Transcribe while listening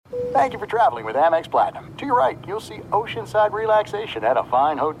Thank you for traveling with Amex Platinum. To your right, you'll see oceanside relaxation at a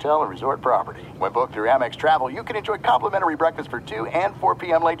fine hotel and resort property. When booked through Amex Travel, you can enjoy complimentary breakfast for 2 and 4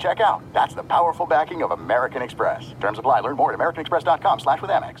 p.m. late checkout. That's the powerful backing of American Express. Terms apply. Learn more at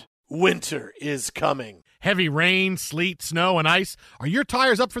americanexpress.com/withAmex. Winter is coming. Heavy rain, sleet, snow, and ice. Are your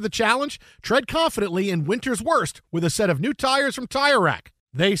tires up for the challenge? Tread confidently in winter's worst with a set of new tires from Tire Rack.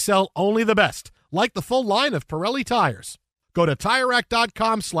 They sell only the best, like the full line of Pirelli tires. Go to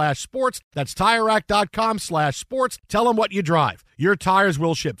TireRack.com/sports. That's TireRack.com/sports. Tell them what you drive. Your tires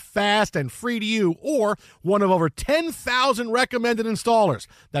will ship fast and free to you or one of over 10,000 recommended installers.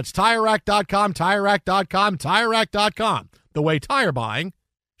 That's TireRack.com, TireRack.com, TireRack.com. The way tire buying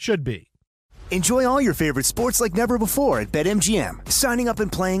should be. Enjoy all your favorite sports like never before at BetMGM. Signing up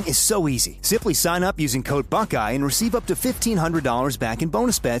and playing is so easy. Simply sign up using code Buckeye and receive up to $1,500 back in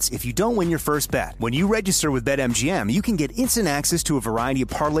bonus bets if you don't win your first bet. When you register with BetMGM, you can get instant access to a variety of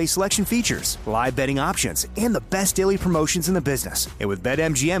parlay selection features, live betting options, and the best daily promotions in the business. And with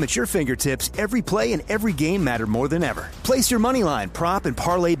BetMGM at your fingertips, every play and every game matter more than ever. Place your moneyline, prop, and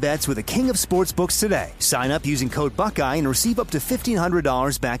parlay bets with the king of sportsbooks today. Sign up using code Buckeye and receive up to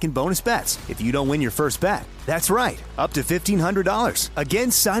 $1,500 back in bonus bets if you don't win your first bet. That's right, up to $1,500. Again,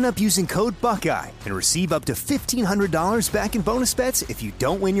 sign up using code Buckeye and receive up to $1,500 back in bonus bets if you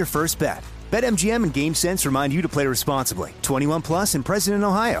don't win your first bet. BetMGM and GameSense remind you to play responsibly. 21 plus and present in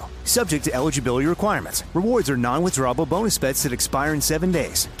Ohio. Subject to eligibility requirements. Rewards are non-withdrawable bonus bets that expire in 7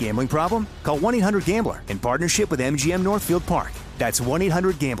 days. Gambling problem? Call 1-800-GAMBLER in partnership with MGM Northfield Park. That's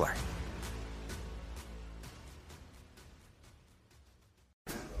 1-800-GAMBLER.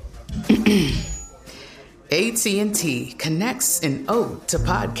 AT&T connects an ode to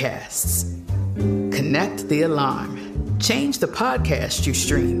podcasts. Connect the alarm. Change the podcast you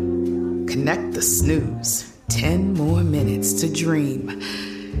stream. Connect the snooze. 10 more minutes to dream.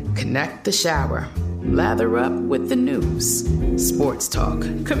 Connect the shower. Lather up with the news. Sports talk,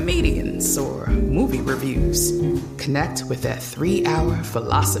 comedians, or movie reviews. Connect with that 3-hour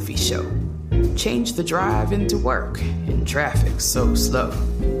philosophy show. Change the drive into work in traffic so slow.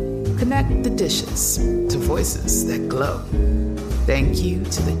 Connect the dishes to voices that glow. Thank you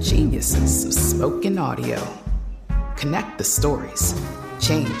to the geniuses of spoken audio. Connect the stories.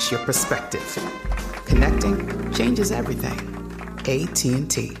 Change your perspective. Connecting changes everything.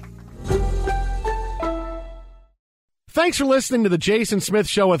 AT&T. Thanks for listening to the Jason Smith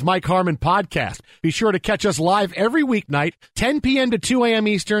Show with Mike Harmon podcast. Be sure to catch us live every weeknight, 10 p.m. to 2 a.m.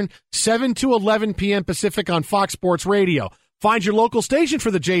 Eastern, 7 to 11 p.m. Pacific on Fox Sports Radio. Find your local station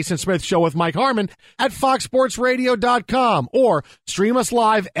for the Jason Smith Show with Mike Harmon at foxsportsradio.com or stream us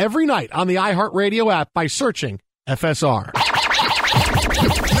live every night on the iHeartRadio app by searching FSR. Now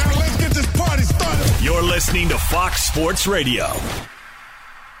let's get this party started. You're listening to Fox Sports Radio.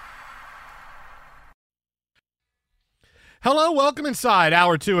 Hello, welcome inside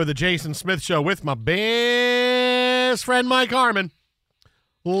Hour 2 of the Jason Smith Show with my best friend Mike Harmon.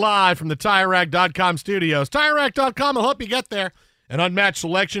 Live from the TireRack.com studios. TireRack.com will help you get there. An unmatched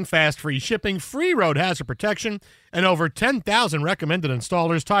selection, fast free shipping, free road hazard protection, and over 10,000 recommended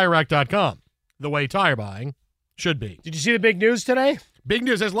installers. TireRack.com, the way tire buying should be. Did you see the big news today? Big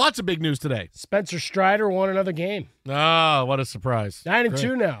news. There's lots of big news today. Spencer Strider won another game. Oh, what a surprise.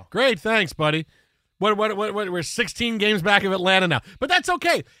 9-2 now. Great, thanks, buddy. What, we're 16 games back of Atlanta now. But that's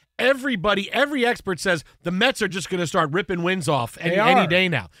okay. Every expert says the Mets are just going to start ripping wins off any day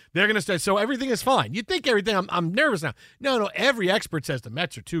now. They're going to start, so everything is fine. You'd think everything, I'm nervous now. No, every expert says the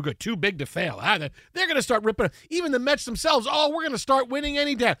Mets are too good, too big to fail. They're going to start ripping, even the Mets themselves, we're going to start winning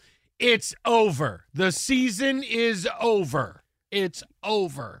any day. It's over. The season is over. It's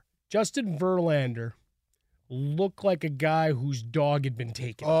over. Justin Verlander looked like a guy whose dog had been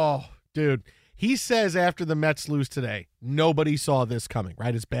taken. Oh, dude. He says after the Mets lose today, nobody saw this coming,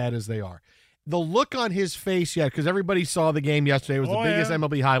 right, as bad as they are. The look on his face, because everybody saw the game yesterday. It was the biggest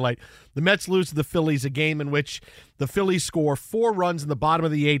MLB highlight. The Mets lose to the Phillies, a game in which the Phillies score 4 runs in the bottom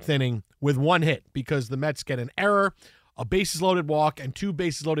of the 8th inning with 1 hit because the Mets get an error, a bases-loaded walk, and 2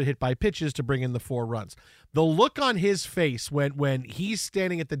 bases-loaded hit by pitches to bring in the 4 runs. The look on his face when he's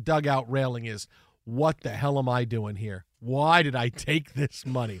standing at the dugout railing is, what the hell am I doing here? Why did I take this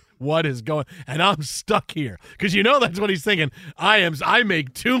money? What is going? And I'm stuck here because that's what he's thinking. I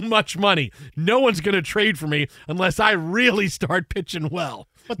make too much money. No one's going to trade for me unless I really start pitching well.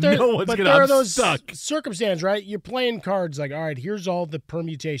 But there are those stuck. circumstances, right? You're playing cards like, all right, here's all the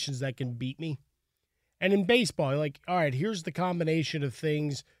permutations that can beat me. And in baseball, like, all right, here's the combination of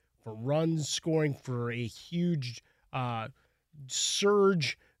things for runs scoring, for a huge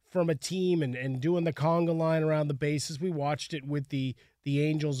surge from a team and doing the conga line around the bases. We watched it with the the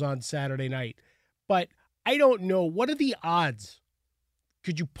Angels on Saturday night. But I don't know. What are the odds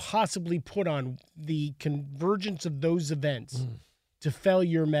could you possibly put on the convergence of those events to fell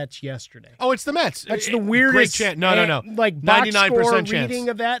your Mets yesterday? Oh, it's the Mets. That's the weirdest. Great chance. No. Like 99% chance. reading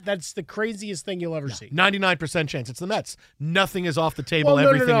of that. That's the craziest thing you'll ever see. 99% chance. It's the Mets. Nothing is off the table. Well,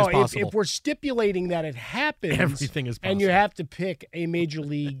 Everything is no. possible. If we're stipulating that it happens, everything is possible. and you have to pick a Major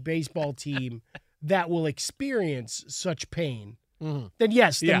League Baseball team that will experience such pain, then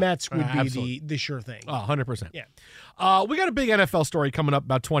yes, the Mets would be the sure thing. 100%. Yeah. We got a big NFL story coming up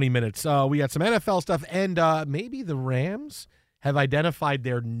about 20 minutes. We got some NFL stuff, and maybe the Rams have identified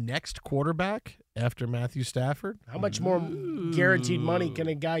their next quarterback after Matthew Stafford. How much more guaranteed money can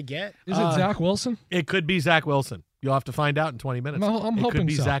a guy get? Is it Zach Wilson? It could be Zach Wilson. You'll have to find out in 20 minutes. I'm it hoping could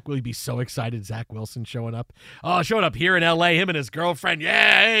be so. Zach. We'd be so excited. Zach Wilson showing up. Oh, showing up here in L.A. Him and his girlfriend.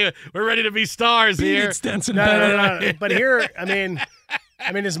 Yeah, hey, we're ready to be stars here. Pete Stenson. No. But here, I mean,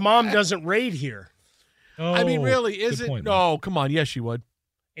 his mom doesn't raid here Oh, I mean, really, is good it? point, No, come on. Yes, she would.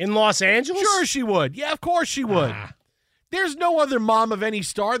 in Los Angeles. Sure, she would. Yeah, of course she would. There's no other mom of any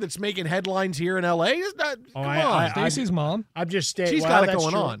star that's making headlines here in L.A. Come on. Stacey's mom. I'm just stating. She's well, got it that's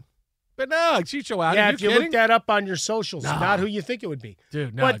going true. on. But no, she'd show out. Yeah, Are if you kidding? look that up on your socials, No. not who you think it would be.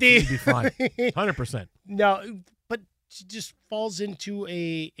 Dude, no, But she'd be fine. 100%. No, but she just falls into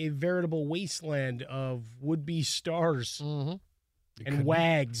a veritable wasteland of would-be stars and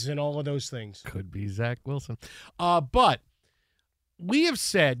wags and all of those things. Could be Zach Wilson. But we have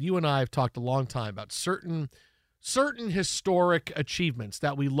said, you and I have talked a long time about certain historic achievements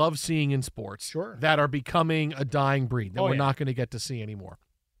that we love seeing in sports that are becoming a dying breed that we're not going to get to see anymore.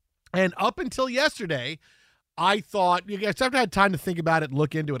 And up until yesterday, I thought, you guys, after I had time to think about it and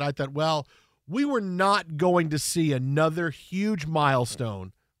look into it, I thought, well, we were not going to see another huge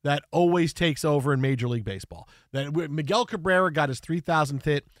milestone that always takes over in Major League Baseball. That Miguel Cabrera got his 3,000th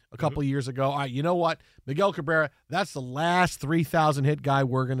hit a couple of years ago. All right, you know what? Miguel Cabrera, that's the last 3,000 hit guy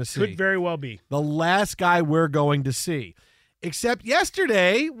we're going to see. Could very well be. The last guy we're going to see. Except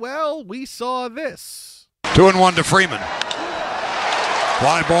yesterday, well, we saw this. 2-1 to Freeman.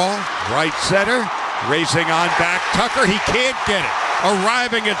 Fly ball, right center, racing on back. Tucker, he can't get it.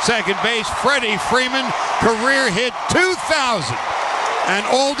 Arriving at second base, Freddie Freeman, career hit 2,000. And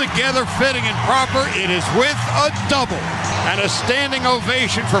altogether fitting and proper, it is with a double. And a standing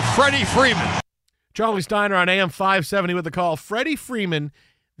ovation for Freddie Freeman. Charlie Steiner on AM 570 with the call. Freddie Freeman,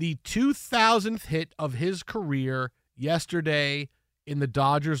 the 2,000th hit of his career yesterday in the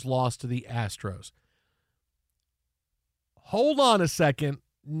Dodgers' loss to the Astros. Hold on a second,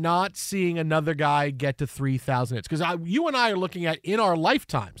 not seeing another guy get to 3,000 hits. Because you and I are looking at, in our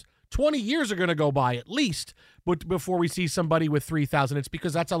lifetimes, 20 years are going to go by at least before we see somebody with 3,000 hits,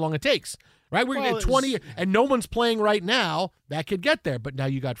 because that's how long it takes, right? We're going to get 20, and no one's playing right now that could get there. But now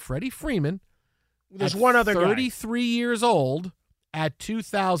you got Freddie Freeman. There's one other guy. 33 years old at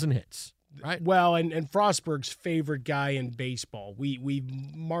 2,000 hits, right? Well, and Frostberg's favorite guy in baseball. We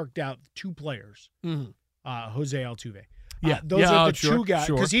marked out two players, Jose Altuve. Those are the two guys,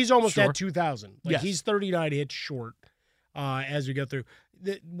 because he's almost at 2,000. He's 39 hits short as we go through.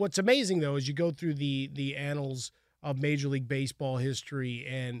 What's amazing, though, is you go through the annals of Major League Baseball history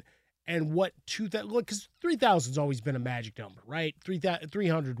and what 2,000, look, because 3,000's always been a magic number, right?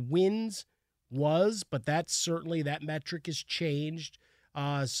 300 wins but that's certainly, that metric has changed.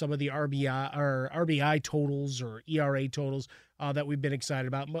 Some of the RBI totals or ERA totals that we've been excited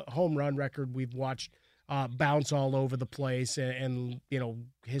about. Home run record we've watched bounce all over the place, and you know,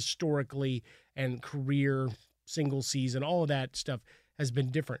 historically and career, single season, all of that stuff has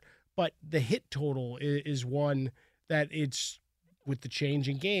been different. But the hit total is one that it's, with the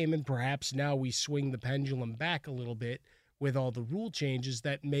changing game, and perhaps now we swing the pendulum back a little bit with all the rule changes,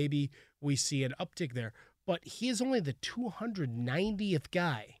 that maybe we see an uptick there. But he is only the 290th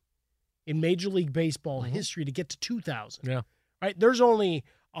guy in Major League Baseball history to get to 2,000. Yeah. Right? There's only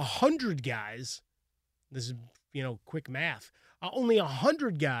 100 guys. This is, quick math. Only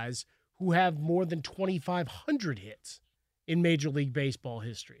 100 guys who have more than 2,500 hits in Major League Baseball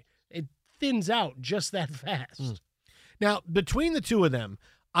history. It thins out just that fast. Now, between the two of them,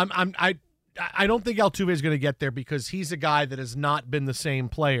 I don't think Altuve is going to get there, because he's a guy that has not been the same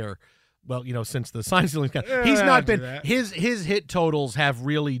player. Well, since the sign stealing, he's not been. His hit totals have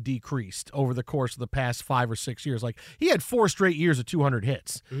really decreased over the course of the past 5 or 6 years. Like, he had 4 straight years of 200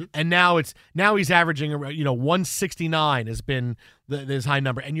 hits, and now he's averaging 169 has been his high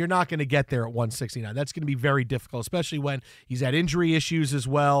number, and you're not going to get there at 169. That's going to be very difficult, especially when he's had injury issues as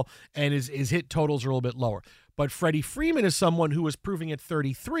well, and his hit totals are a little bit lower. But Freddie Freeman is someone who is proving at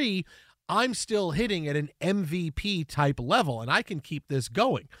 33. I'm still hitting at an MVP type level, and I can keep this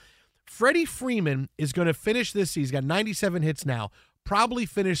going. Freddie Freeman is going to finish this season. He's got 97 hits now, probably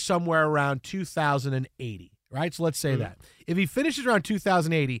finish somewhere around 2,080, right? So let's say that. If he finishes around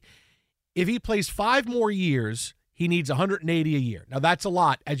 2,080, if he plays 5 more years, he needs 180 a year. Now, that's a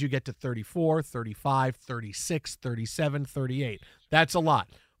lot as you get to 34, 35, 36, 37, 38. That's a lot.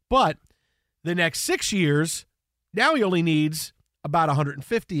 But the next 6 years, now he only needs about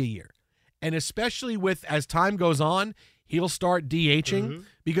 150 a year. And especially as time goes on, he'll start DHing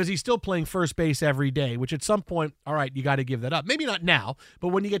because he's still playing first base every day, which at some point, all right, you got to give that up. Maybe not now, but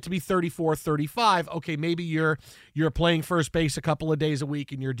when you get to be 34, 35, okay, maybe you're playing first base a couple of days a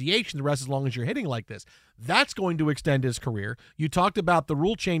week and you're DHing the rest as long as you're hitting like this. That's going to extend his career. You talked about the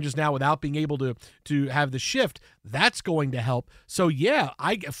rule changes now without being able to have the shift. That's going to help. So yeah,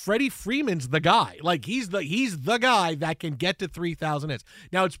 Freddie Freeman's the guy. Like he's the guy that can get to 3,000 hits.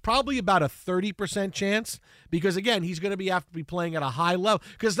 Now it's probably about a 30% chance because again, he's going to have to be playing at a high level.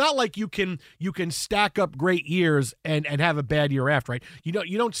 Because it's not like you can stack up great years and have a bad year after, right? You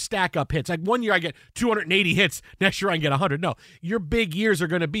don't stack up hits. Like one year I get 280 hits, next year I get 100. No, your big years are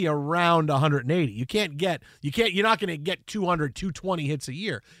going to be around 180. You're not going to get 200, 220 hits a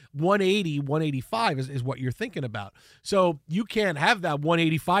year. 180, 185 is what you're thinking about. So you can't have that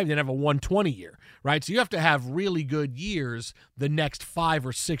 185 and then have a 120 year, right? So you have to have really good years the next 5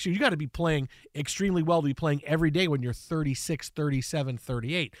 or 6 years. You got to be playing extremely well to be playing every day when you're 36, 37,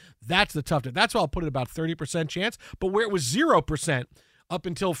 38. That's the tough. That's why I'll put it about 30% chance. But where it was 0% up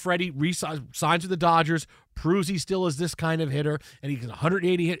until Freddie signs with the Dodgers, proves he still is this kind of hitter, and he can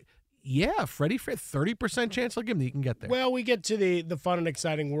 180 hit. Yeah, Freddie, 30% chance I'll give him that he can get there. Well, we get to the fun and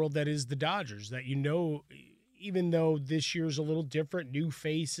exciting world that is the Dodgers, that even though this year's a little different, new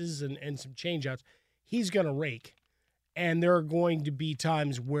faces and some change-outs, he's going to rake. And there are going to be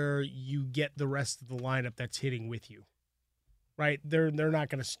times where you get the rest of the lineup that's hitting with you, right? They're not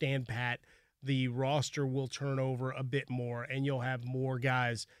going to stand pat. The roster will turn over a bit more, and you'll have more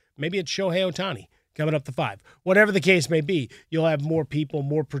guys. Maybe it's Shohei Ohtani coming up to 5. Whatever the case may be, you'll have more people,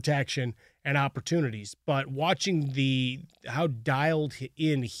 more protection, and opportunities. But watching how dialed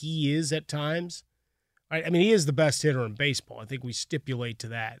in he is at times, right? I mean, he is the best hitter in baseball. I think we stipulate to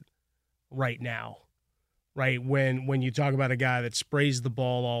that right now, right? When you talk about a guy that sprays the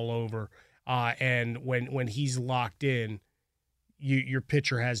ball all over, and when he's locked in, your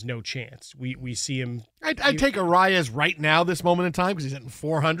pitcher has no chance. We see him. I'd take Arias right now, this moment in time, because he's hitting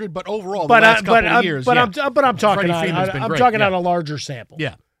 400. But overall, the last couple of years, I'm talking on a larger sample.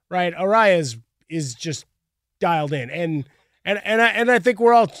 Yeah, right. Arias is just dialed in, and I think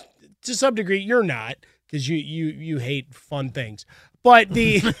we're all to some degree. You're not, because you hate fun things, but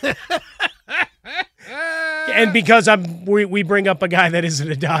the. And because we bring up a guy that isn't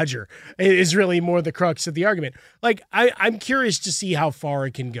a Dodger is really more the crux of the argument. Like I'm curious to see how far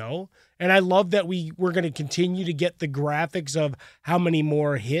it can go, and I love that we're going to continue to get the graphics of how many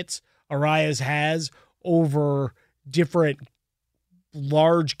more hits Arias has over different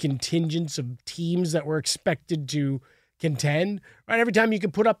large contingents of teams that were expected to contend. Right, every time you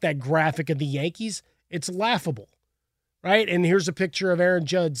can put up that graphic of the Yankees, it's laughable. Right? And here's a picture of Aaron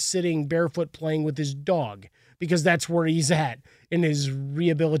Judge sitting barefoot playing with his dog, because that's where he's at in his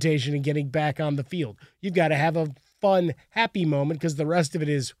rehabilitation and getting back on the field. You've got to have a fun, happy moment, because the rest of it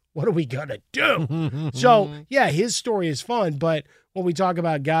is, what are we going to do? So, yeah, his story is fun, but when we talk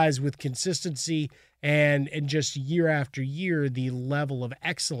about guys with consistency and just year after year, the level of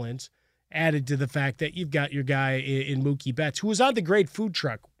excellence added to the fact that you've got your guy in Mookie Betts, who was on the great food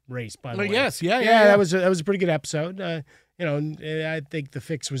truck race, by the way. Yes, yeah. That was a pretty good episode. I think the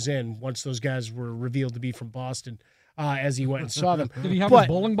fix was in once those guys were revealed to be from Boston, as he went and saw them. Did he have a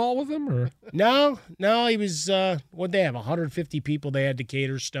bowling ball with him, or no? He was. What'd they have? 150 people they had to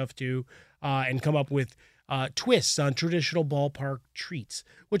cater stuff to, and come up with twists on traditional ballpark treats,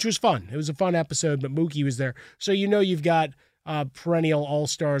 which was fun. It was a fun episode, but Mookie was there, so you've got perennial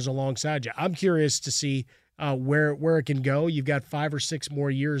all-stars alongside you. I'm curious to see where it can go. You've got 5 or 6 more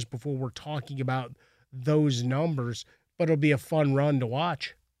years before we're talking about those numbers, but it'll be a fun run to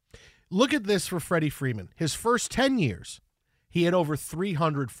watch. Look at this for Freddie Freeman. His first 10 years, he hit over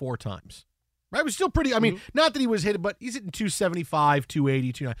 300 4 times. Right? It was still pretty, not that he was hit, but he's hitting 275,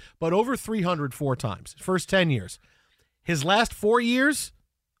 280, 290, but over 300 4 times. First 10 years. His last 4 years,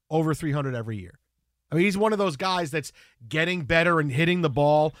 over 300 every year. He's one of those guys that's getting better and hitting the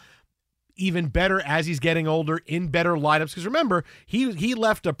ball even better as he's getting older, in better lineups. Because remember, he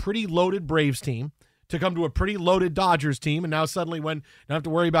left a pretty loaded Braves team to come to a pretty loaded Dodgers team, and now suddenly when you don't have to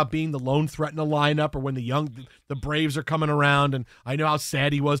worry about being the lone threat in a lineup or when the Braves are coming around, and I know how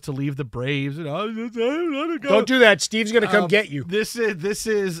sad he was to leave the Braves. Don't do that. Steve's going to come get you. This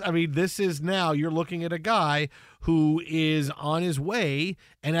is now you're looking at a guy who is on his way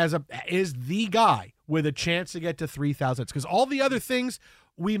and is the guy with a chance to get to 3,000. Because all the other things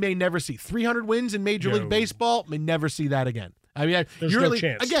we may never see. 300 wins in Major League Baseball, may never see that again. I mean, there's no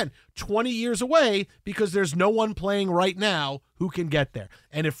chance. Again, 20 years away because there's no one playing right now who can get there.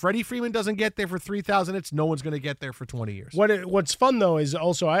 And if Freddie Freeman doesn't get there for 3,000, no one's going to get there for 20 years. What's fun, though, is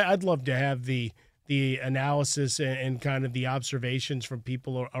also I'd love to have the analysis and kind of the observations from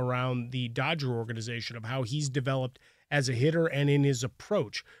people around the Dodger organization of how he's developed as a hitter and in his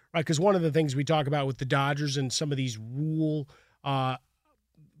approach, right? Because one of the things we talk about with the Dodgers and some of these rule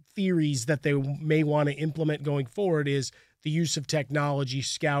theories that they may want to implement going forward is the use of technology,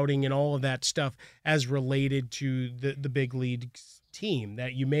 scouting, and all of that stuff as related to the big league team,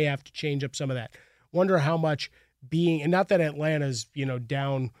 that you may have to change up some of that. Wonder how much and not that Atlanta's,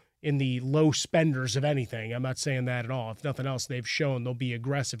 down in the low spenders of anything. I'm not saying that at all. If nothing else, they've shown they'll be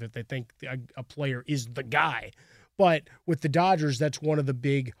aggressive if they think a player is the guy. But with the Dodgers, that's one of the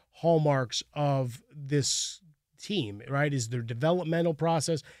big hallmarks of this team, right, is their developmental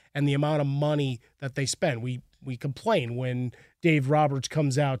process and the amount of money that they spend. We complain when Dave Roberts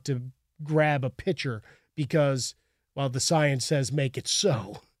comes out to grab a pitcher because, well, the science says make it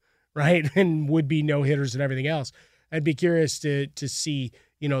so, right, and would-be no-hitters and everything else. I'd be curious to see,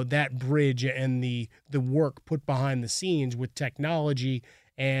 that bridge and the work put behind the scenes with technology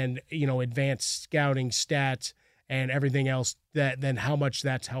and, advanced scouting stats and everything else, then how much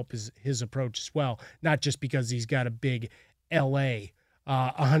that's helped his approach as well. Not just because he's got a big L.A.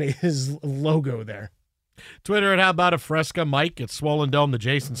 On his logo there. Twitter at How About a Fresca Mike at Swollen Dome, the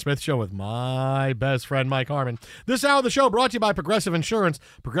Jason Smith Show with my best friend Mike Harmon. This hour of the show brought to you by Progressive Insurance.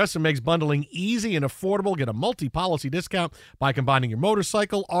 Progressive makes bundling easy and affordable. Get a multi-policy discount by combining your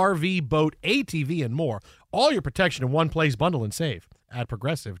motorcycle, RV, boat, ATV, and more. All your protection in one place. Bundle and save at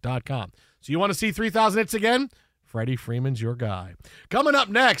Progressive.com. So you want to see 3,000 hits again? Freddie Freeman's your guy. Coming up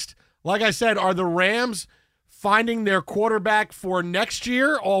next, like I said, are the Rams finding their quarterback for next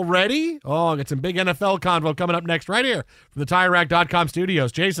year already? Oh, got some big NFL convo coming up next right here from the TireRack.com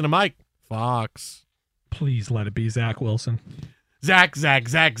studios. Jason and Mike, Fox. Please let it be Zach Wilson. Zach attack!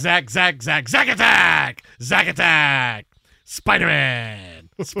 Zach attack! Spider-Man!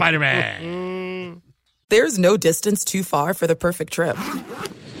 There's no distance too far for the perfect trip.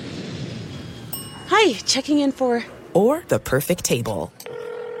 Hi, checking in for... Or the perfect table.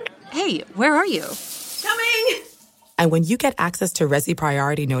 Hey, where are you? Coming! And when you get access to Resi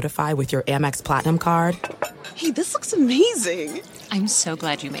Priority Notify with your Amex Platinum card... Hey, this looks amazing. I'm so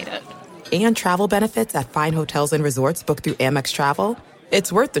glad you made it. And travel benefits at fine hotels and resorts booked through Amex Travel,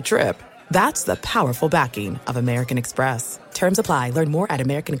 it's worth the trip. That's the powerful backing of American Express. Terms apply. Learn more at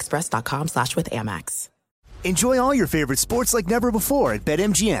americanexpress.com/withAmex. Enjoy all your favorite sports like never before at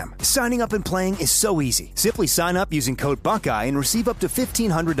BetMGM. Signing up and playing is so easy. Simply sign up using code Buckeye and receive up to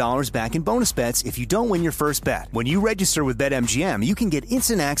 $1,500 back in bonus bets if you don't win your first bet. When you register with BetMGM, you can get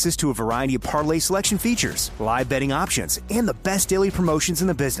instant access to a variety of parlay selection features, live betting options, and the best daily promotions in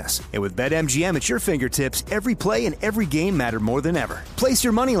the business. And with BetMGM at your fingertips, every play and every game matter more than ever. Place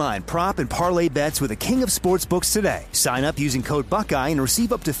your moneyline, prop, and parlay bets with the king of sportsbooks today. Sign up using code Buckeye and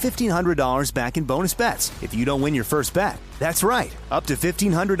receive up to $1,500 back in bonus bets if you don't win your first bet. That's right, up to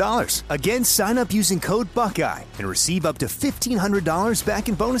 $1,500. Again, sign up using code Buckeye and receive up to $1,500 back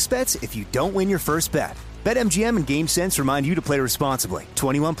in bonus bets if you don't win your first bet. BetMGM and GameSense remind you to play responsibly.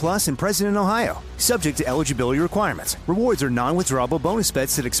 21 plus and present in Ohio. Subject to eligibility requirements. Rewards are non-withdrawable bonus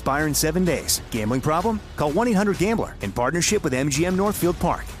bets that expire in 7 days. Gambling problem? Call 1-800-GAMBLER in partnership with MGM Northfield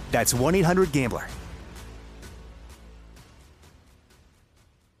Park. That's 1-800-GAMBLER.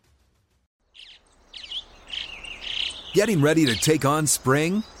 Getting ready to take on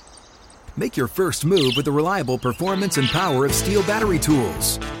spring? Make your first move with the reliable performance and power of Steel battery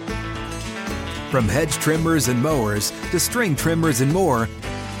tools. From hedge trimmers and mowers to string trimmers and more,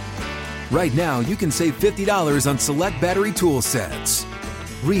 right now you can save $50 on select battery tool sets.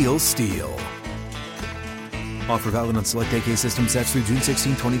 Real Steel. Offer valid on select AK system sets through June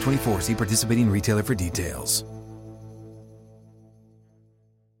 16, 2024. See participating retailer for details.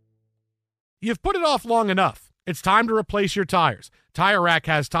 You've put it off long enough. It's time to replace your tires. Tire Rack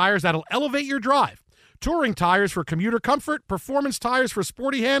has tires that'll elevate your drive. Touring tires for commuter comfort, performance tires for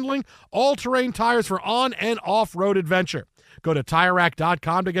sporty handling, all-terrain tires for on- and off-road adventure. Go to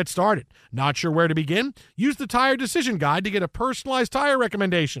TireRack.com to get started. Not sure where to begin? Use the Tire Decision Guide to get a personalized tire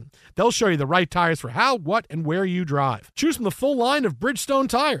recommendation. They'll show you the right tires for how, what, and where you drive. Choose from the full line of Bridgestone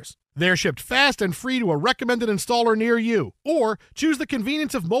tires. They're shipped fast and free to a recommended installer near you. Or choose the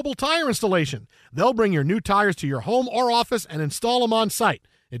convenience of mobile tire installation. They'll bring your new tires to your home or office and install them on site.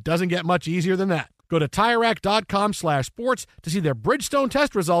 It doesn't get much easier than that. Go to TireRack.com/sports to see their Bridgestone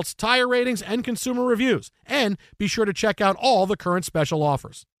test results, tire ratings, and consumer reviews. And be sure to check out all the current special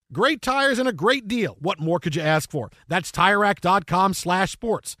offers. Great tires and a great deal. What more could you ask for? That's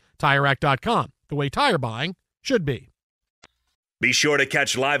TireRack.com/sports. TireRack.com, the way tire buying should be. Be sure to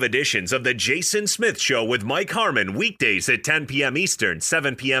catch live editions of The Jason Smith Show with Mike Harmon weekdays at 10 p.m. Eastern,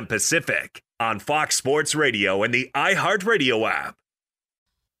 7 p.m. Pacific on Fox Sports Radio and the iHeartRadio app.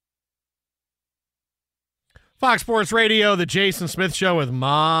 Fox Sports Radio, The Jason Smith Show with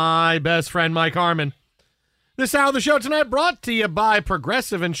my best friend Mike Harmon. This hour of the show tonight brought to you by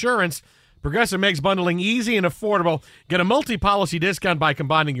Progressive Insurance. Progressive makes bundling easy and affordable. Get a multi-policy discount by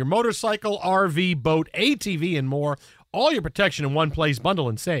combining your motorcycle, RV, boat, ATV, and more. All your protection in one place. Bundle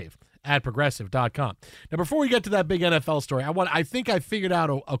and save at Progressive.com. Now, before we get to that big NFL story, I think I figured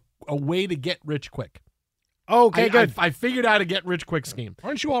out a way to get rich quick. Okay, good. I figured out a get rich quick scheme.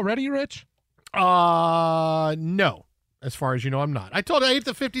 Aren't you already rich? No. As far as you know, I'm not. I told you I ate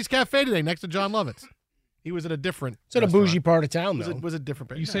the 50s Cafe today next to John Lovett's. He was at a different It's in a bougie part of town, though. It was a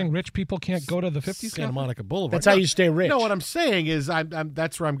different. Are you saying rich people can't go to the 50s Santa Cafe? Monica Boulevard. That's how you stay rich. No, what I'm saying is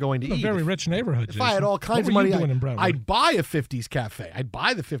that's where I'm going to It's eat. a very rich neighborhood, If I had all kinds of what were money, you doing in Brentwood? I'd buy a 50s Cafe. I'd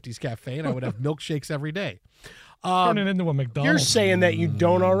buy the 50s Cafe, and I would have milkshakes every day. Turn it into a McDonald's. You're saying that you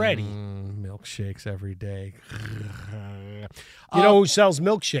don't already. Milkshakes every day. You know who sells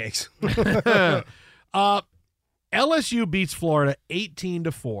milkshakes? LSU beats Florida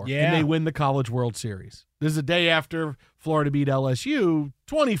 18-4, Yeah. and they win the College World Series. This is the day after Florida beat LSU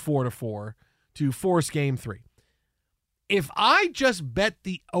 24-4 to force Game 3. If I just bet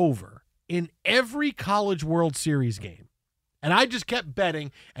the over in every College World Series game, and I just kept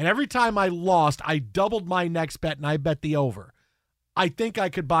betting, and every time I lost, I doubled my next bet, and I bet the over, I think I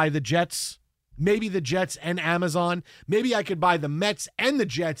could buy the Jets, maybe the Jets and Amazon. Maybe I could buy the Mets and the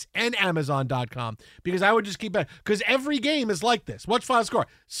Jets and Amazon.com because I would just keep betting. Because every game is like this. What's final score?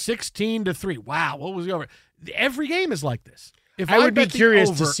 16-3. Wow, what was the over? Every game is like this. If I would be bet the curious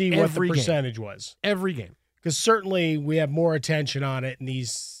to over see what the every percentage was. Every game. Because certainly we have more attention on it in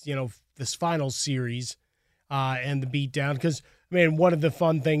these, this final series and the beatdown. Because, one of the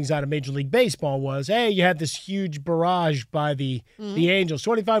fun things out of Major League Baseball was, hey, you had this huge barrage by the Angels,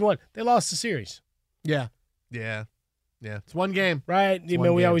 25-1. They lost the series. Yeah. It's one game. Right? We game.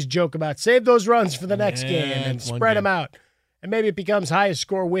 always joke about save those runs for the next game and it's one spread game. them out. And maybe it becomes highest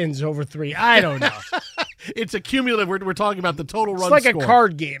score wins over 3. I don't know. It's a cumulative. We're talking about the total run It's like score. a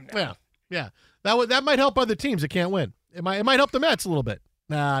card game now. Yeah. That might help other teams that can't win. It might help the Mets a little bit.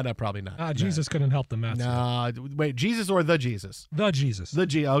 Nah, no, probably not. Jesus couldn't help the Mets. Nah, wait, Jesus or the Jesus? The Jesus.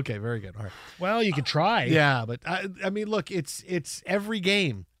 Okay, very good. All right. Well, you could try. Yeah, but look, it's every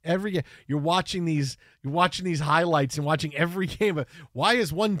game. Every game you're watching these highlights and watching every game. Why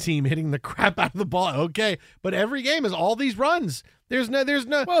is one team hitting the crap out of the ball? Okay, but every game is all these runs. There's no.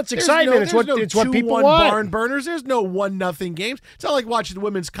 Well, it's excitement. It's what people want. Barn burners. There's no 1-0 games. It's not like watching the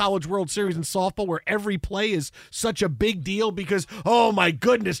Women's College World Series in softball where every play is such a big deal because, oh my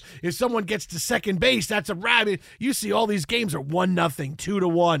goodness, if someone gets to second base, that's a rabbit. You see all these games are 1-0,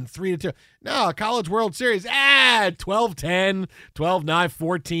 2-1, 3-2. No, College World Series, 12-10, 12-9,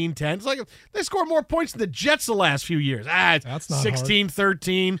 14-10. It's like they score more points than the Jets the last few years. That's not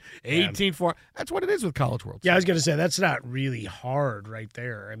 16-13, 18-4. That's what it is with College World Series. Yeah, I was going to say, that's not really hard right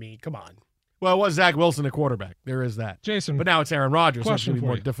there. Come on. Well, it was Zach Wilson a quarterback. There is that. Jason. But now it's Aaron Rodgers, so it's going to be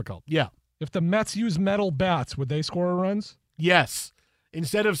more you. difficult. Yeah. If the Mets use metal bats, would they score runs? Yes.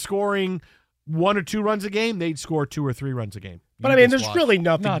 Instead of scoring 1 or 2 runs a game, they'd score 2 or 3 runs a game. But You just there's watch. really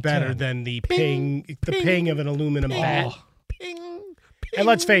nothing Not better 10. than the Ping, ping of an aluminum bat. Ping, ping. And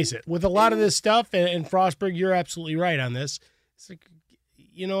let's face it, with a lot of this stuff, and Frostberg, you're absolutely right on this. It's like,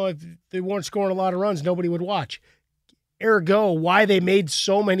 if they weren't scoring a lot of runs, nobody would watch. Ergo, why they made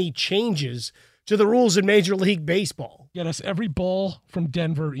so many changes to the rules in Major League Baseball. Get us every ball from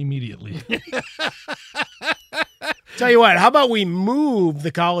Denver immediately. Tell you what, how about we move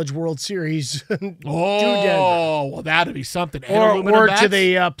the College World Series to Denver? Well, that'd be something. Or to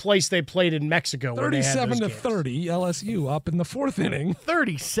the place they played in Mexico. 37-30, LSU up in the 4th inning.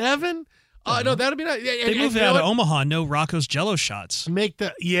 37? No, that'd be nice. They moved it out of Omaha. No Rocco's Jello shots.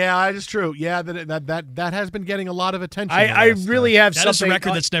 That is true. Yeah, that has been getting a lot of attention. I really have that something. That is a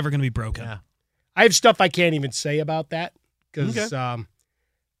record that's never going to be broken. Yeah. I have stuff I can't even say about that because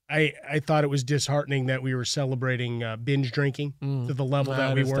I thought it was disheartening that we were celebrating binge drinking to the level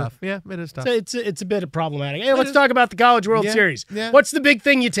that we were. Tough. Yeah, it is tough. So it's a bit problematic. Hey, let's talk about the College World Series. Yeah. What's the big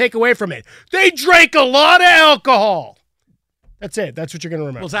thing you take away from it? They drank a lot of alcohol. That's it. That's what you're going to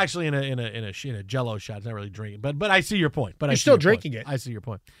remember. Well, it's actually in a Jello shot. It's not really drinking, but I see your point. But you're still drinking it. I see your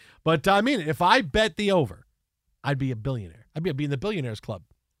point. But I mean, if I bet the over, I'd be a billionaire. I'd be in the billionaires club.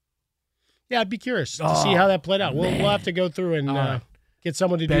 Yeah, I'd be curious to see how that played out. We'll have to go through and get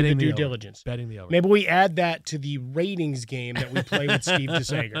someone to do the due diligence. Betting the over. Maybe we add that to the ratings game that we play with Steve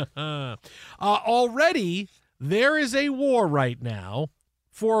DeSager. Already, there is a war right now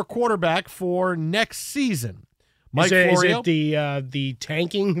for a quarterback for next season. Mike Florio. Is it the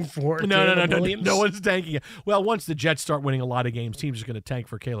tanking for Caleb Williams? No one's tanking it. Well, once the Jets start winning a lot of games, teams are going to tank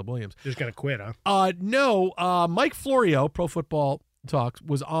for Caleb Williams. They're just going to quit, huh? No. Mike Florio, Pro Football Talks,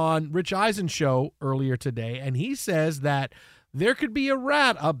 was on Rich Eisen's show earlier today, and he says that there could be a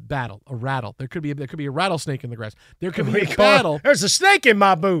battle. There could be a rattlesnake in the grass. There could be a battle. There's a snake in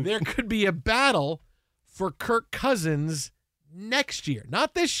my boot. There could be a battle for Kirk Cousins next year,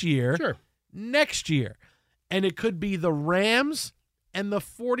 not this year. Sure, next year. And it could be the Rams and the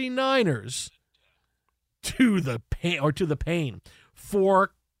 49ers to the pain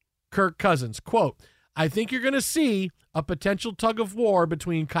for Kirk Cousins. Quote, I think you're going to see a potential tug of war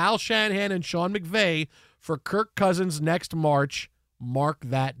between Kyle Shanahan and Sean McVay for Kirk Cousins next March. Mark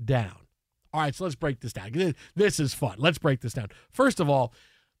that down. All right, so let's break this down. This is fun. Let's break this down. First of all,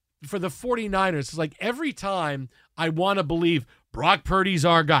 for the 49ers, it's like every time I want to believe Brock Purdy's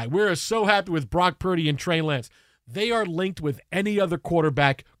our guy. We're so happy with Brock Purdy and Trey Lance. They are linked with any other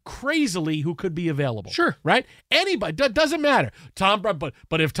quarterback crazily who could be available. Sure. Right? Anybody. Doesn't matter.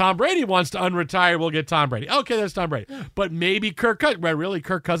 But if Tom Brady wants to unretire, we'll get Tom Brady. Okay, that's Tom Brady. Yeah. But maybe Kirk Cousins. Well, really,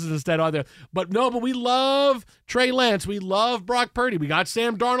 Kirk Cousins instead on there. But we love Trey Lance. We love Brock Purdy. We got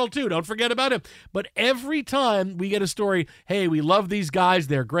Sam Darnold, too. Don't forget about him. But every time we get a story, hey, we love these guys.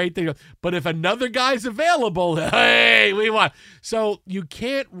 They're great. But if another guy's available, hey, we want. So you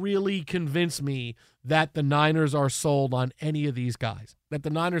can't really convince me that the Niners are sold on any of these guys, that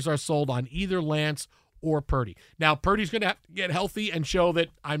the Niners are sold on either Lance or Purdy. Now, Purdy's going to have to get healthy and show that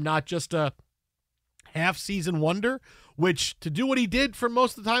I'm not just a half-season wonder, which to do what he did for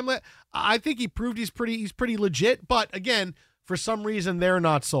most of the time, I think he proved he's pretty legit. But, again, for some reason, they're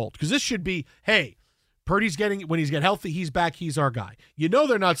not sold. Because this should be, hey, Purdy's when he's healthy, he's back, he's our guy. You know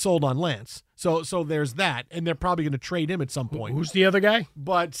they're not sold on Lance. So there's that, and they're probably going to trade him at some point. Who's the other guy?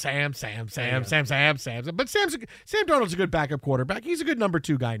 But Sam. But Sam Darnold's a good backup quarterback. He's a good number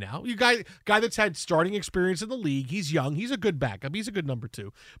 2 guy now. Guy that's had starting experience in the league. He's young. He's a good backup. He's a good number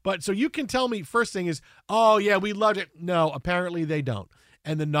 2. But so you can tell me, first thing is, oh, yeah, we loved it. No, apparently they don't.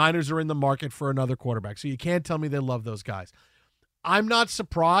 And the Niners are in the market for another quarterback. So you can't tell me they love those guys. I'm not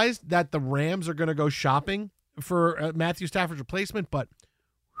surprised that the Rams are going to go shopping for Matthew Stafford's replacement, but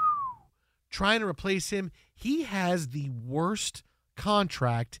trying to replace him, he has the worst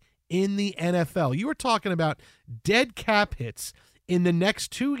contract in the NFL. You were talking about dead cap hits in the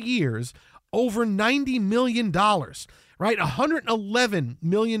next 2 years, over $90 million, right? $111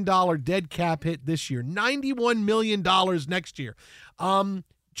 million dead cap hit this year, $91 million next year.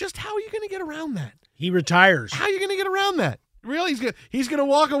 Just how are you going to get around that? He retires. How are you going to get around that? Really, he's gonna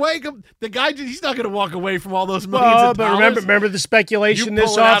walk away. The guy, he's not gonna walk away from all those millions of dollars. But remember the speculation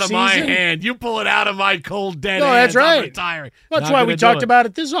this offseason? You pull it out of my hand. You pull it out of my cold dead hands. No, that's right. I'm retiring. That's why we talked about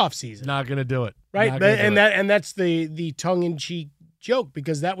it this offseason. Not gonna do it. Right, that's the tongue-in-cheek joke,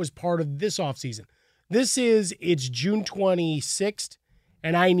 because that was part of this offseason. It's June 26th,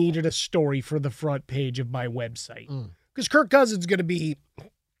 and I needed a story for the front page of my website because Kirk Cousins is going to be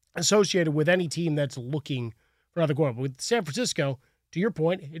associated with any team that's looking for another quarterback. With San Francisco, to your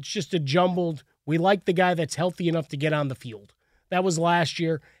point, it's just a jumbled, we like the guy that's healthy enough to get on the field. That was last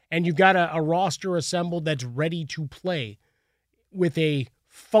year, and you've got a roster assembled that's ready to play with a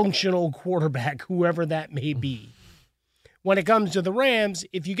functional quarterback, whoever that may be. When it comes to the Rams,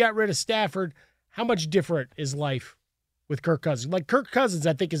 if you got rid of Stafford, how much different is life with Kirk Cousins? Like, Kirk Cousins,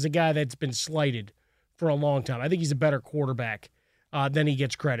 I think, is a guy that's been slighted for a long time. I think he's a better quarterback than he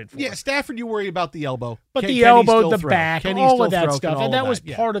gets credit for. Yeah, Stafford, you worry about the elbow. But the elbow, the back, all of that stuff. And that was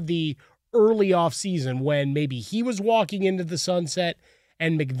part of the early offseason when maybe he was walking into the sunset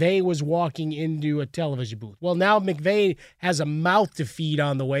and McVay was walking into a television booth. Well, now McVay has a mouth to feed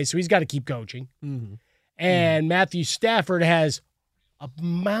on the way, so he's got to keep coaching. Mm-hmm. And Matthew Stafford has a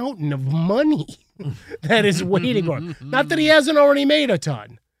mountain of money that is waiting for him. Not that he hasn't already made a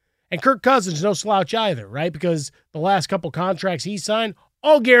ton. And Kirk Cousins, no slouch either, right? Because the last couple contracts he signed,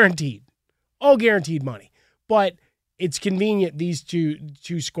 all guaranteed money. But it's convenient, these two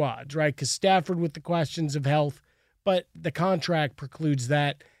squads, right? Because Stafford with the questions of health, but the contract precludes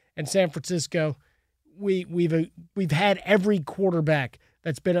that. And San Francisco, we've had every quarterback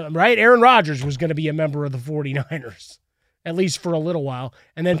that's been right. Aaron Rodgers was going to be a member of the 49ers, at least for a little while,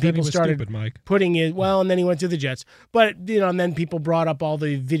 and then people started putting it. Well, and then he went to the Jets, but and then people brought up all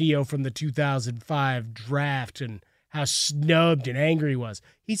the video from the 2005 draft and how snubbed and angry he was.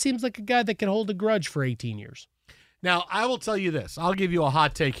 He seems like a guy that can hold a grudge for 18 years. Now, I will tell you this. I'll give you a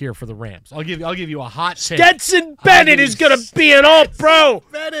hot take here for the Rams. I'll give you a hot take. Stetson Bennett is going to be an all-pro.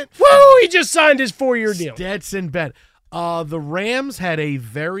 Bennett. Woo! He just signed his 4-year deal. Stetson Bennett. The Rams had a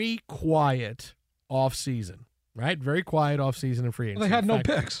very quiet offseason, right? Very quiet offseason in free agency. Well, they had no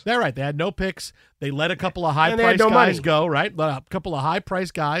picks. They're right. They had no picks. They let a couple of high-priced guys go, right? Let a couple of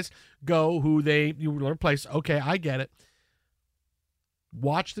high-priced guys go who you replace. Okay, I get it.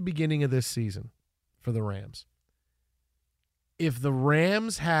 Watch the beginning of this season for the Rams. If the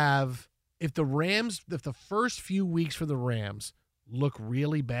first few weeks for the Rams look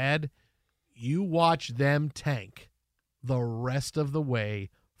really bad, you watch them tank the rest of the way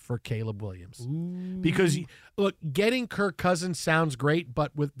for Caleb Williams. Ooh. Because, look, getting Kirk Cousins sounds great,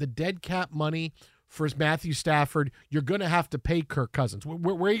 but with the dead cap money for Matthew Stafford, you're going to have to pay Kirk Cousins.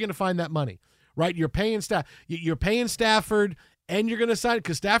 Where are you going to find that money, right? You're paying Stafford, and you're going to sign it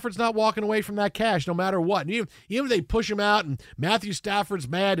because Stafford's not walking away from that cash no matter what. And even if they push him out and Matthew Stafford's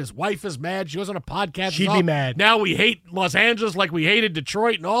mad, his wife is mad, she goes on a podcast. She'd be mad. Now we hate Los Angeles like we hated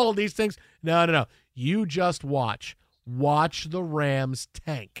Detroit and all of these things. No. You just watch. Watch the Rams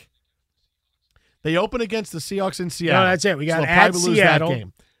tank. They open against the Seahawks in Seattle. No, that's it. We got at Seattle. That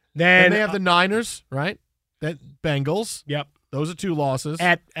game. Then they have the Niners, right? That Bengals. Yep. Those are 2 losses.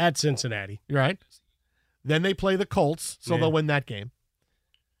 At Cincinnati. Right. Then they play the Colts, so they'll win that game.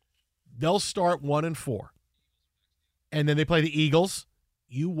 They'll start 1-4. And then they play the Eagles.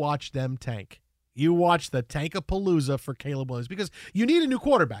 You watch them tank. You watch the Tankapalooza for Caleb Williams because you need a new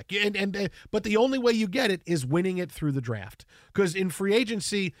quarterback. But the only way you get it is winning it through the draft. Because in free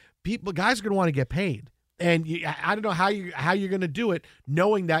agency, guys are going to want to get paid. And I don't know how you're going to do it,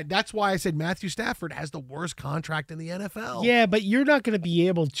 knowing that. That's why I said Matthew Stafford has the worst contract in the NFL. Yeah, but you're not going to be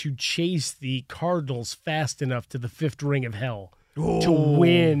able to chase the Cardinals fast enough to the 5th ring of hell to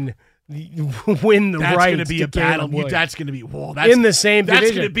win the that's right. Going to be a battle. That's going to be in the same division.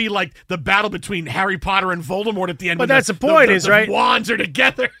 That's going to be like the battle between Harry Potter and Voldemort at the end. But that's the point, right? The wands are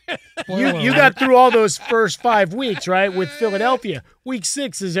together. You got through all those first 5 weeks, right? With Philadelphia. Week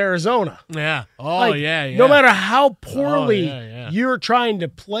 6 is Arizona. Yeah. Oh, yeah. No matter how poorly you're trying to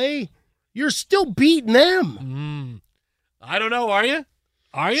play, you're still beating them. I don't know. Are you?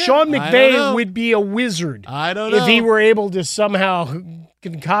 Sean McVay would be a wizard. I don't know if he were able to somehow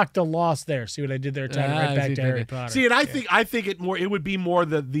concoct a loss there. See what I did there? Tying right back to Harry Potter. See, and I think it would be more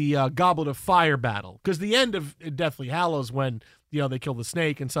the Goblet of Fire battle because the end of Deathly Hallows when they kill the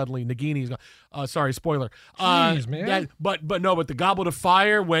snake and suddenly Nagini's gone. Sorry, spoiler. Jeez, man. But the Goblet of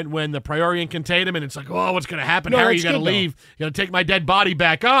Fire when the Praetorian contained him and it's like, oh, what's going to happen? No, Harry, you got to leave. You got to take my dead body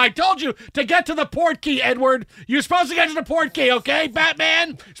back. Oh, I told you to get to the port key, Edward. You're supposed to get to the port key, okay,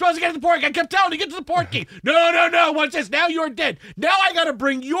 Batman? You're supposed to get to the port key. I kept telling you, get to the port key. No. Once this, now you're dead. Now I got to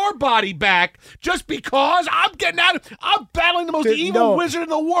bring your body back just because I'm battling the most evil wizard in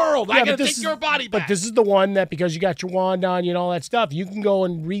the world. I got to take your body back. But this is the one that because you got your wand on you and all that stuff, you can go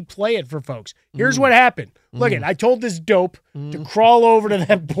and replay it for folks. Here's what happened. Look I told this dope to crawl over to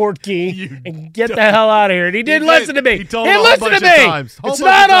that port key and get the hell out of here. And he didn't listen to me. He told him listen to me. It's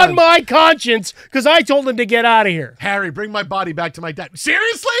not on my conscience because I told him to get out of here. Harry, bring my body back to my dad.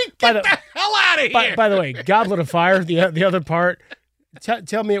 Seriously? Get the hell out of here. By the way, Goblet of Fire, the other part,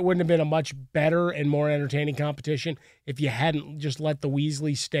 tell me it wouldn't have been a much better and more entertaining competition if you hadn't just let the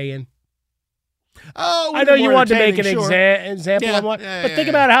Weasleys stay in. Oh, I know you wanted to make an example of one, but think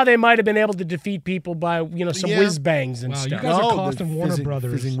about how they might have been able to defeat people by some whiz bangs and stuff. You guys are costing Warner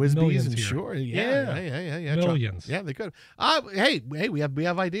Brothers millions. Sure, millions. Yeah, they could. Hey, we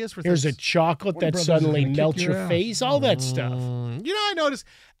have ideas for Here's things. a chocolate that suddenly melts your face. All that stuff. I noticed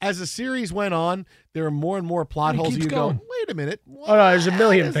as the series went on, there are more and more plot holes. You go, wait a minute. Oh no, there's a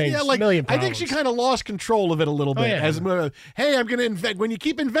million things. Yeah, I think she kind of lost control of it a little bit. Hey, I'm going to invent. When you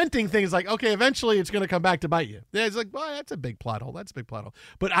keep inventing things, like okay, eventually it's going to come back to bite you. Yeah, it's like, well, that's a big plot hole. That's a big plot hole.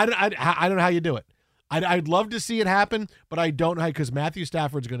 But I don't know how you do it. I'd love to see it happen, but I don't know how because Matthew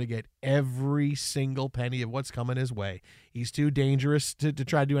Stafford's going to get every single penny of what's coming his way. He's too dangerous to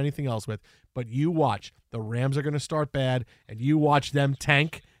try to do anything else with. But you watch. The Rams are going to start bad, and you watch them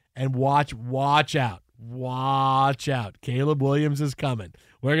tank and watch out. watch out. Caleb Williams is coming.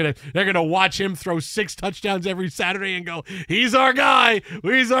 They're gonna watch him throw 6 touchdowns every Saturday and go, he's our guy.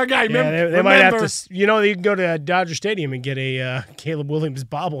 He's our guy. Yeah, they might have to. You can go to Dodger Stadium and get a Caleb Williams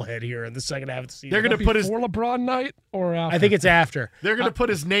bobblehead here in the second half of the season. They're gonna put his before LeBron night or after? I think it's after. They're gonna put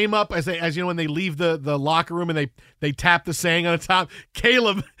his name up as you know when they leave the locker room and they tap the saying on the top.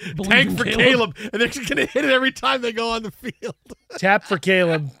 Caleb, tank for Caleb, and they're just gonna hit it every time they go on the field. Tap for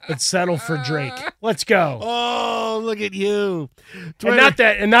Caleb, but settle for Drake. Let's go. Oh, look at you.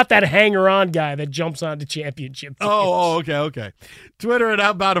 And not that hanger-on guy that jumps onto championship teams. Okay. Twitter at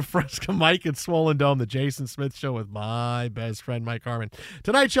Outbound of Fresca Mike and Swollen Dome, the Jason Smith Show with my best friend Mike Harmon.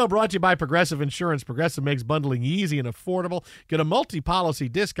 Tonight's show brought to you by Progressive Insurance. Progressive makes bundling easy and affordable. Get a multi-policy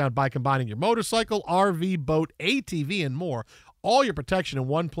discount by combining your motorcycle, RV, boat, ATV, and more. All your protection in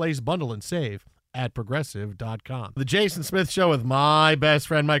one place. Bundle and save at Progressive.com. The Jason Smith Show with my best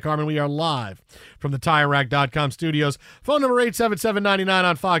friend Mike Harmon. We are live from the TireRack.com studios. Phone number 877-99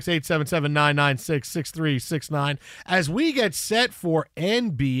 on Fox, 877-996-6369. As we get set for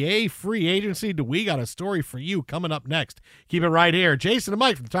NBA free agency, we got a story for you coming up next. Keep it right here. Jason and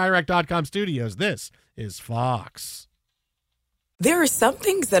Mike from the TireRack.com studios. This is Fox. There are some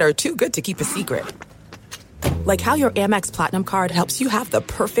things that are too good to keep a secret. Like how your Amex Platinum card helps you have the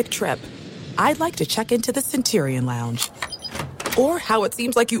perfect trip. I'd like to check into the Centurion Lounge. Or how it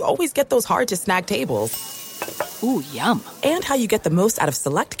seems like you always get those hard-to-snag tables. Ooh, yum. And how you get the most out of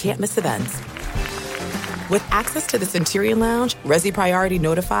select can't-miss events. With access to the Centurion Lounge, Resi Priority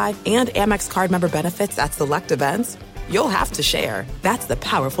Notified, and Amex card member benefits at select events, you'll have to share. That's the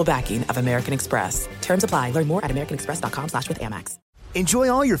powerful backing of American Express. Terms apply. Learn more at americanexpress.com/withAmex. Enjoy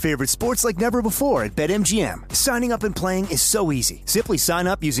all your favorite sports like never before at BetMGM. Signing up and playing is so easy. Simply sign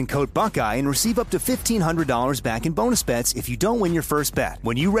up using code Buckeye and receive up to $1,500 back in bonus bets if you don't win your first bet.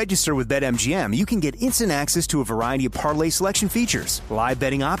 When you register with BetMGM, you can get instant access to a variety of parlay selection features, live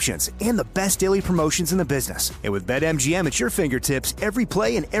betting options, and the best daily promotions in the business. And with BetMGM at your fingertips, every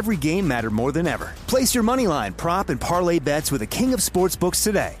play and every game matter more than ever. Place your moneyline, prop, and parlay bets with the king of sportsbooks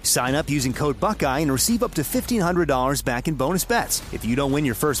today. Sign up using code Buckeye and receive up to $1,500 back in bonus bets if you don't win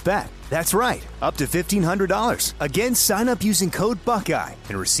your first bet. That's right, up to $1,500. Again, sign up using code Buckeye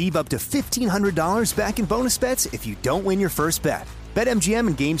and receive up to $1,500 back in bonus bets if you don't win your first bet. BetMGM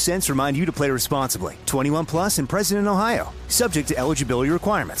and GameSense remind you to play responsibly. 21 plus and present in Ohio. Subject to eligibility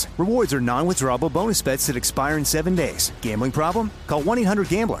requirements. Rewards are non-withdrawable bonus bets that expire in 7 days. Gambling problem? Call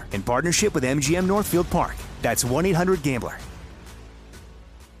 1-800-GAMBLER in partnership with MGM Northfield Park. That's 1-800-GAMBLER.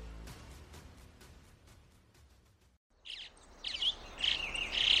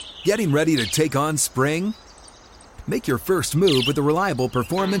 Getting ready to take on spring? Make your first move with the reliable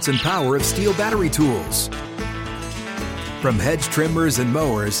performance and power of Steel battery tools. From hedge trimmers and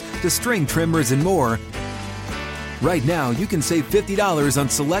mowers to string trimmers and more, right now you can save $50 on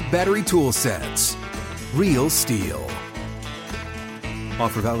select battery tool sets. Real Steel.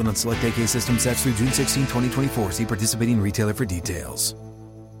 Offer valid on select AK system sets through June 16, 2024. See participating retailer for details.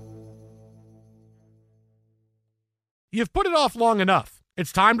 You've put it off long enough.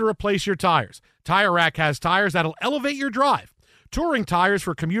 It's time to replace your tires. Tire Rack has tires that'll elevate your drive. Touring tires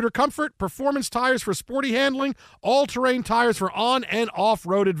for commuter comfort, performance tires for sporty handling, all-terrain tires for on- and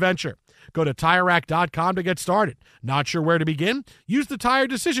off-road adventure. Go to TireRack.com to get started. Not sure where to begin? Use the Tire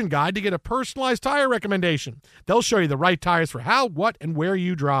Decision Guide to get a personalized tire recommendation. They'll show you the right tires for how, what, and where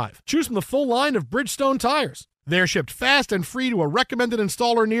you drive. Choose from the full line of Bridgestone tires. They're shipped fast and free to a recommended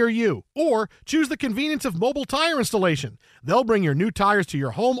installer near you. Or choose the convenience of mobile tire installation. They'll bring your new tires to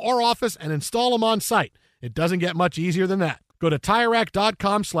your home or office and install them on site. It doesn't get much easier than that. Go to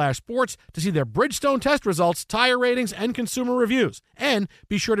TireRack.com/sports to see their Bridgestone test results, tire ratings, and consumer reviews. And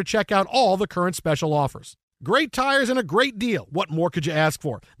be sure to check out all the current special offers. Great tires and a great deal. What more could you ask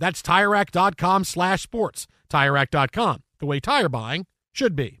for? That's TireRack.com/sports. TireRack.com, the way tire buying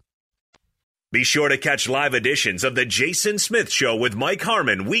should be. Be sure to catch live editions of The Jason Smith Show with Mike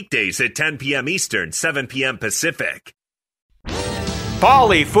Harmon weekdays at 10 p.m. Eastern, 7 p.m. Pacific.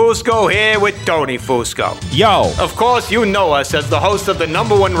 Paulie Fusco here with Tony Fusco. Yo. Of course, you know us as the host of the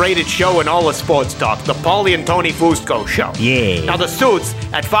 #1 rated show in all of sports talk, the Paulie and Tony Fusco Show. Yeah. Now, the suits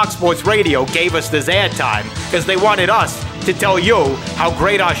at Fox Sports Radio gave us this airtime because they wanted us to tell you how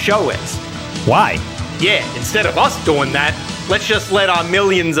great our show is. Why? Yeah, instead of us doing that, let's just let our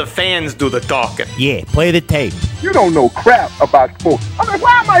millions of fans do the talking. Yeah, play the tape. You don't know crap about sports. I mean,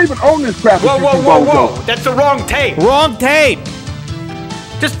 why am I even on this crap? Whoa. That's the wrong tape. Wrong tape.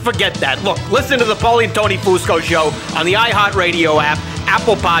 Just forget that. Look, listen to the Paulie and Tony Fusco Show on the iHeartRadio app,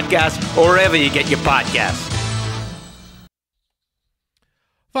 Apple Podcasts, or wherever you get your podcasts.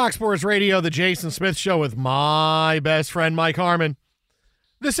 Fox Sports Radio, the Jason Smith Show with my best friend, Mike Harmon.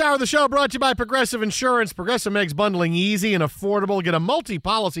 This hour of the show brought to you by Progressive Insurance. Progressive makes bundling easy and affordable. Get a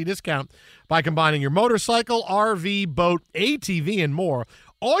multi-policy discount by combining your motorcycle, RV, boat, ATV, and more.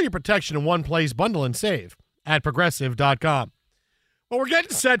 All your protection in one place. Bundle and save at Progressive.com. Well, we're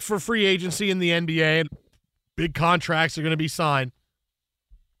getting set for free agency in the NBA. Big contracts are going to be signed.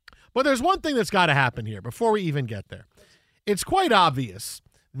 But there's one thing that's got to happen here before we even get there. It's quite obvious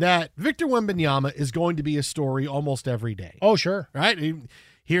that Victor Wembanyama is going to be a story almost every day. Oh, sure. Right?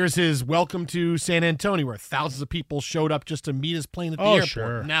 Here's his welcome to San Antonio, where thousands of people showed up just to meet his plane at the airport.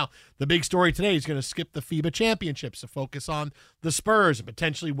 Sure. Now, the big story today is going to skip the FIBA championships to focus on the Spurs and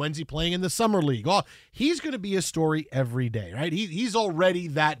potentially when's he playing in the Summer League. Oh, he's going to be a story every day, right? He's already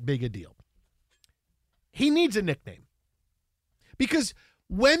that big a deal. He needs a nickname. Because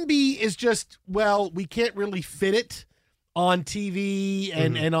Wemby is just, well, we can't really fit it on TV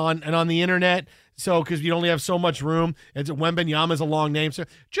and on the internet, so because you only have so much room, and Wembanyama is a long name, so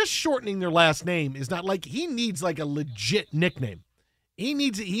just shortening their last name is not like he needs like a legit nickname. He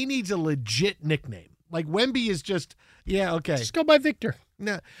needs a legit nickname. Like Wemby is just okay. Just go by Victor.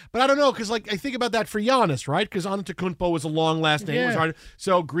 No, but I don't know because like I think about that for Giannis, right? Because Antetokounmpo was a long last name, it was hard.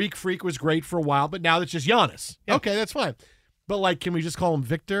 So Greek Freak was great for a while, but now it's just Giannis. Yeah. Okay, that's fine. But like, can we just call him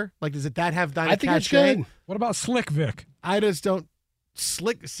Victor? Like, does that have I think it's good. What about Slick Vic? I just don't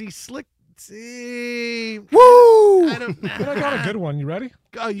slick. See, woo! I don't. But I got a good one. You ready?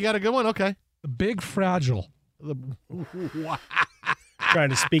 Oh, you got a good one. Okay. The Big Fragile. Trying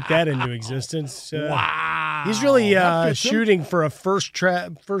to speak that into existence. Wow. He's really shooting for a first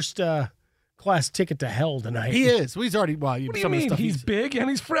class ticket to hell tonight. He is. Well, he's already. Well, what do you mean? He's big and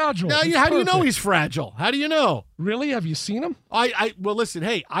he's fragile. No, how do you know he's fragile? How do you know? Really? Have you seen him? Well, listen.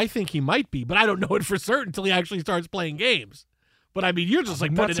 Hey, I think he might be, but I don't know it for certain until he actually starts playing games. But I mean, you're just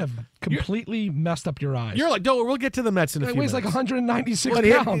like Mets have completely messed up your eyes. You're like, don't. We'll get to the Mets in a few minutes. He weighs like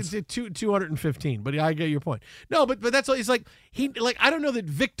 196 pounds. 215. But I get your point. No, but that's all. He's like I don't know that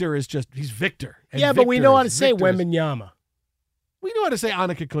Victor is just he's Victor. Yeah, but we know how to say Wembanyama. We know how to say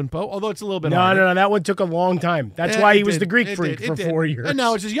Antetokounmpo, although it's a little bit harder. No, that one took a long time. That's why he was the Greek Freak for 4 years. And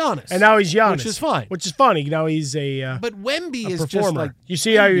now it's just Giannis. And now he's Giannis. Which is fine. Which is funny. Now he's a But Wemby is performer. just like... You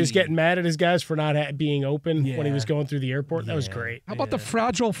see how he was getting mad at his guys for not being open when he was going through the airport? That was great. How about the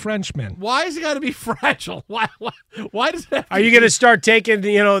fragile Frenchman? Why has he got to be fragile? Why does that... Are you going to start taking,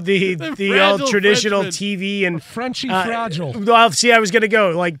 the old traditional Frenchman. TV and... Frenchie fragile. Well, see, I was going to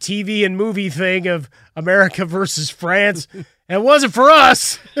go, like TV and movie thing of America versus France. And it wasn't for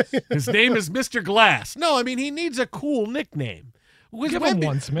us. His name is Mr. Glass. No, I mean, he needs a cool nickname. Give him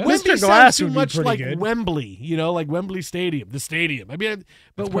one, Smith. Mr. Glass would be pretty like good. Wembley, like Wembley Stadium, the stadium. I mean,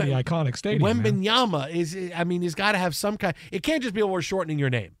 but it's pretty iconic stadium. Wembanyama he's got to have some kind. It can't just be, we're shortening your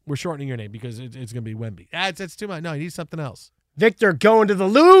name. We're shortening your name because it's going to be Wemby. That's too much. No, he needs something else. Victor going to the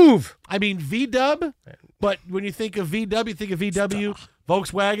Louvre. I mean, V-Dub, but when you think of VW, you think of VW,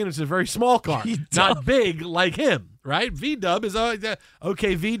 Volkswagen. It's a very small car, not big like him. Right? V-Dub is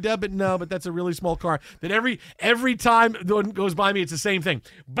okay. V-Dub, but that's a really small car. That every time one goes by me, it's the same thing.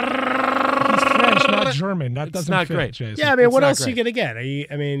 He's French, not German. That doesn't not fit, great. Jason. Yeah, I mean, what else are you gonna get?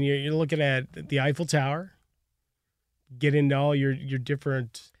 You're looking at the Eiffel Tower. Get into all your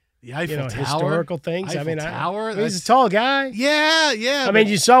different. The Eiffel Tower? Historical things. Eiffel Tower? He's a tall guy. Yeah. I mean,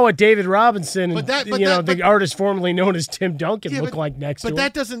 you saw what David Robinson, the artist formerly known as Tim Duncan, looked like next to him. But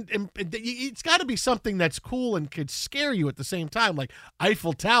that doesn't. It's got to be something that's cool and could scare you at the same time, like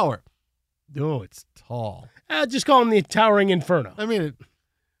Eiffel Tower. Oh, it's tall. Just call him the Towering Inferno. I mean,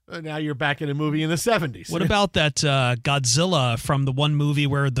 now you're back in a movie in the 70s. What about that Godzilla from the one movie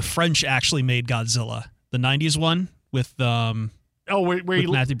where the French actually made Godzilla, the 90s one with where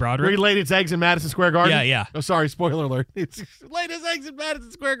Matthew Broderick? Where he laid its eggs in Madison Square Garden? Yeah. Oh, sorry, spoiler alert. It's laid its eggs in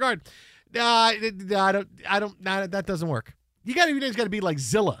Madison Square Garden. I don't. That doesn't work. You got to be like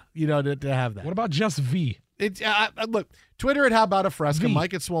Zilla, to have that. What about just V? Look, Twitter at How About a Fresca, V.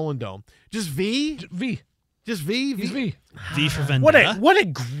 Mike at Swollen Dome. Just V? V. Just V? He's V. V for Vendetta. What a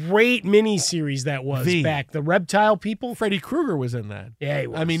great miniseries that was back. The reptile people. Freddie Krueger was in that. Yeah, he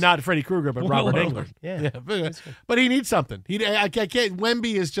was. I mean, not Freddie Krueger, but Robert Englund. Yeah. But he needs something. I can't.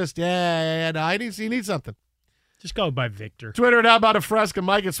 Wemby is just, he needs something. Just go by Victor. Twitter at How About a Fresca,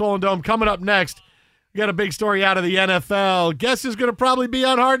 Mike at Swollen Dome. Coming up next, we got a big story out of the NFL. Guess who's going to probably be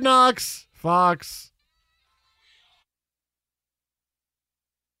on Hard Knocks? Fox.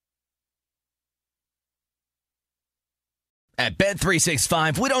 At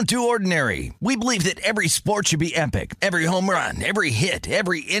Bet365, we don't do ordinary. We believe that every sport should be epic. Every home run, every hit,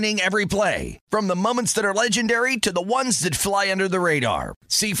 every inning, every play. From the moments that are legendary to the ones that fly under the radar.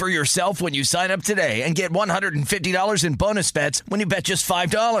 See for yourself when you sign up today and get $150 in bonus bets when you bet just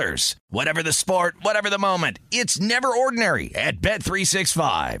 $5. Whatever the sport, whatever the moment, it's never ordinary at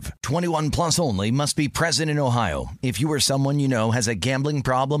Bet365. 21 plus only. Must be present in Ohio. If you or someone you know has a gambling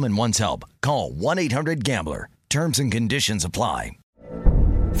problem and wants help, call 1-800-GAMBLER. Terms and conditions apply.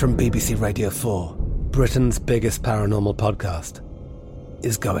 From BBC Radio 4, Britain's biggest paranormal podcast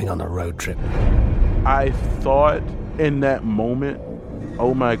is going on a road trip. I thought in that moment,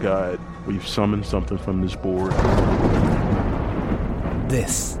 oh my God, we've summoned something from this board.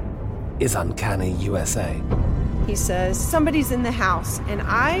 This is Uncanny USA. He says, somebody's in the house, and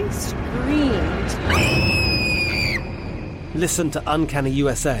I screamed. Listen to Uncanny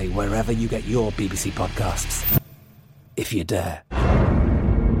USA wherever you get your BBC podcasts, if you dare.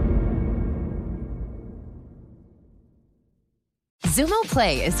 Xumo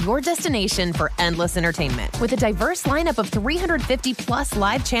Play is your destination for endless entertainment. With a diverse lineup of 350-plus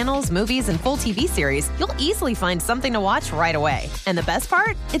live channels, movies, and full TV series, you'll easily find something to watch right away. And the best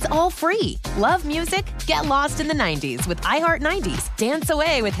part? It's all free. Love music? Get lost in the 90s with iHeart 90s, dance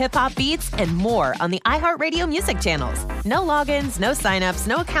away with hip-hop beats, and more on the iHeartRadio music channels. No logins, no signups,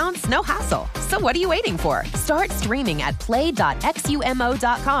 no accounts, no hassle. So what are you waiting for? Start streaming at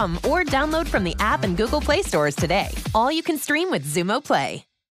play.xumo.com or download from the app and Google Play stores today. All you can stream with Xumo Play.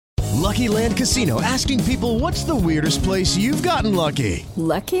 Lucky Land Casino, asking people, what's the weirdest place you've gotten lucky?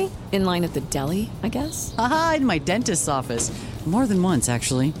 Lucky? In line at the deli, I guess? Aha, in my dentist's office. More than once,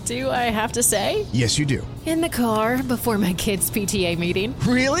 actually. Do I have to say? Yes, you do. In the car before my kids' PTA meeting.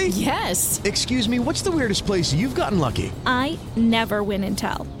 Really? Yes. Excuse me, what's the weirdest place you've gotten lucky? I never win and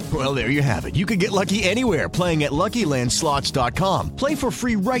tell. Well, there you have it. You can get lucky anywhere, playing at LuckyLandSlots.com. Play for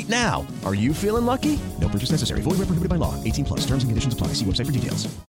free right now. Are you feeling lucky? No purchase necessary. Void where prohibited by law. 18 plus. Terms and conditions apply. See website for details.